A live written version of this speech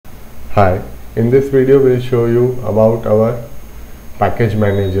Hi, in this video we'll show you about our package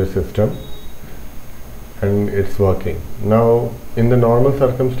manager system and it's working. Now in the normal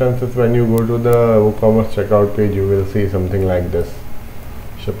circumstances, when you go to the WooCommerce checkout page, you will see something like this: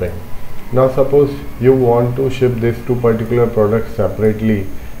 shipping. Now suppose you want to ship these two particular products separately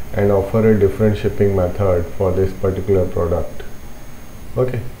and offer a different shipping method for this particular product.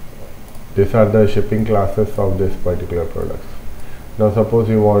 Okay, these are the shipping classes of this particular products. Now suppose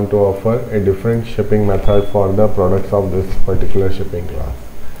you want to offer a different shipping method for the products of this particular shipping class.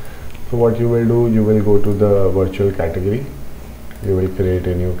 So what you will do, you will go to the virtual category, you will create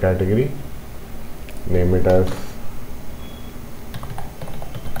a new category, name it as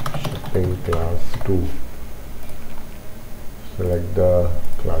shipping class 2, select the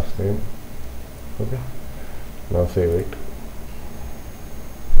class name. Okay, now save it.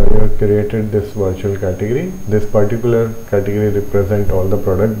 Now you have created this virtual category. This particular category represents all the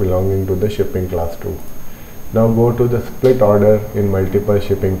product belonging to the shipping class 2. Now go to the split order in multiple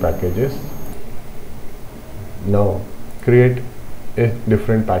shipping packages. Now create a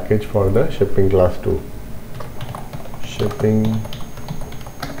different package for the shipping class 2. Shipping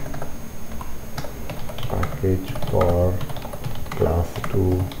package for class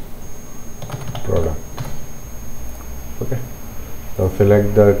 2 products. Okay. Now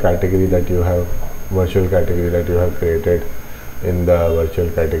select the category that you have, virtual category that you have created in the virtual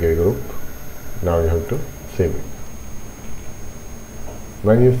category group. Now you have to save it.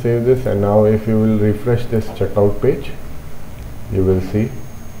 When you save this, and now if you will refresh this checkout page, you will see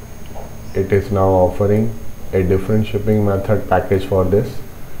it is now offering a different shipping method package for this.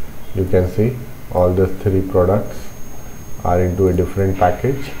 You can see all the three products are into a different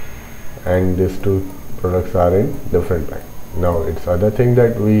package and these two products are in different package. Now it's other thing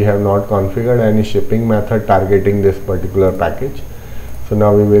that we have not configured any shipping method targeting this particular package. So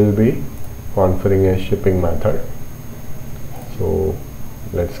now we will be configuring a shipping method. So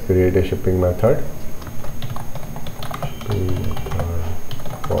let's create a shipping method. Shipping method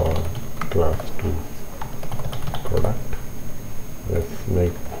for class 2 product. Let's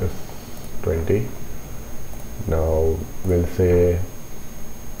make this 20. Now we'll say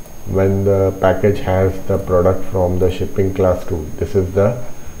when the package has the product from the shipping class 2, this is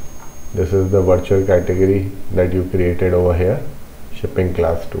the virtual category that you created over here, shipping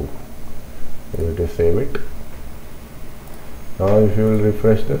class 2. You have to save it. Now if you will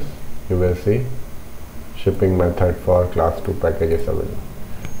refresh this, you will see shipping method for class 2 packages available.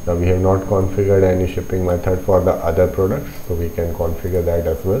 Now we have not configured any shipping method for the other products, so we can configure that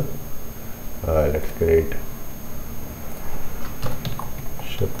as well. Let's create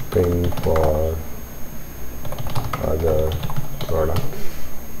shipping for other products.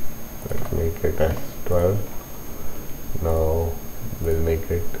 Let's make it as 12. Now we'll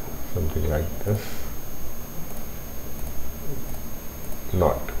make it something like this.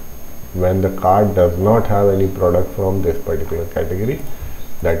 Not when the cart does not have any product from this particular category,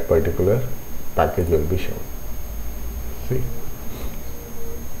 that particular package will be shown. See.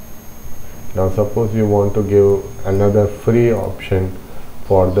 Now suppose you want to give another free option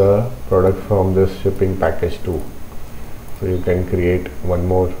for the product from this shipping package 2. So you can create one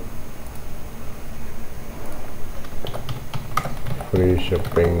more free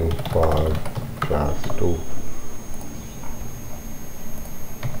shipping for class 2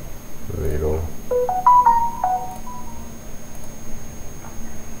 0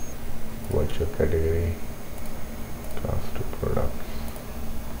 virtual category class 2 products.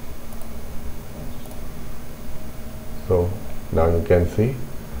 So now you can see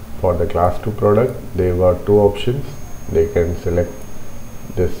for the class 2 product there were two options. They can select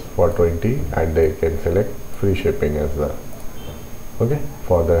this for 20 and they can select free shipping as well. Okay,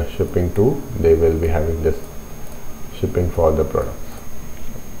 for the shipping 2 they will be having this shipping for the products.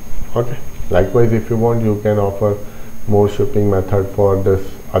 Okay, likewise if you want, you can offer more shipping method for this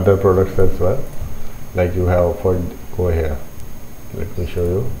other products as well, like you have offered over here. Let me show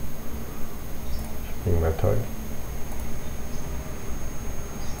you shipping method.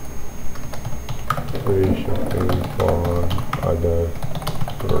 Free shipping for other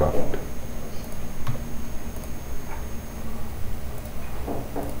product.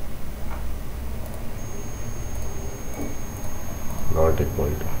 Not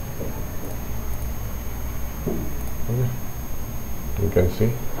equal to. Okay. You can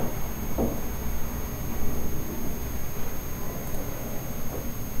see.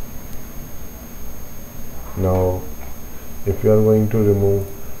 Now if you are going to remove,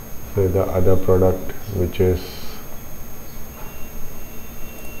 say, the other product which is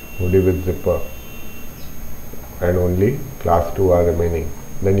hoodie with zipper, and only class 2 are remaining,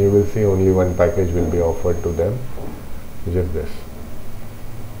 then you will see only one package will be offered to them, which is this.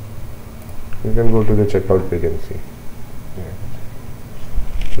 You can go to the checkout page and see.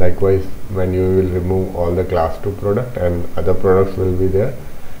 Likewise, when you will remove all the class 2 product and other products will be there,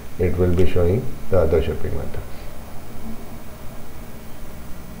 it will be showing the other shipping methods.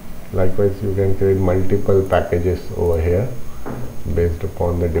 Likewise, you can create multiple packages over here based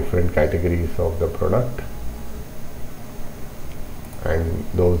upon the different categories of the product, and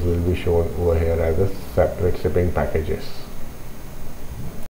those will be shown over here as a separate shipping packages.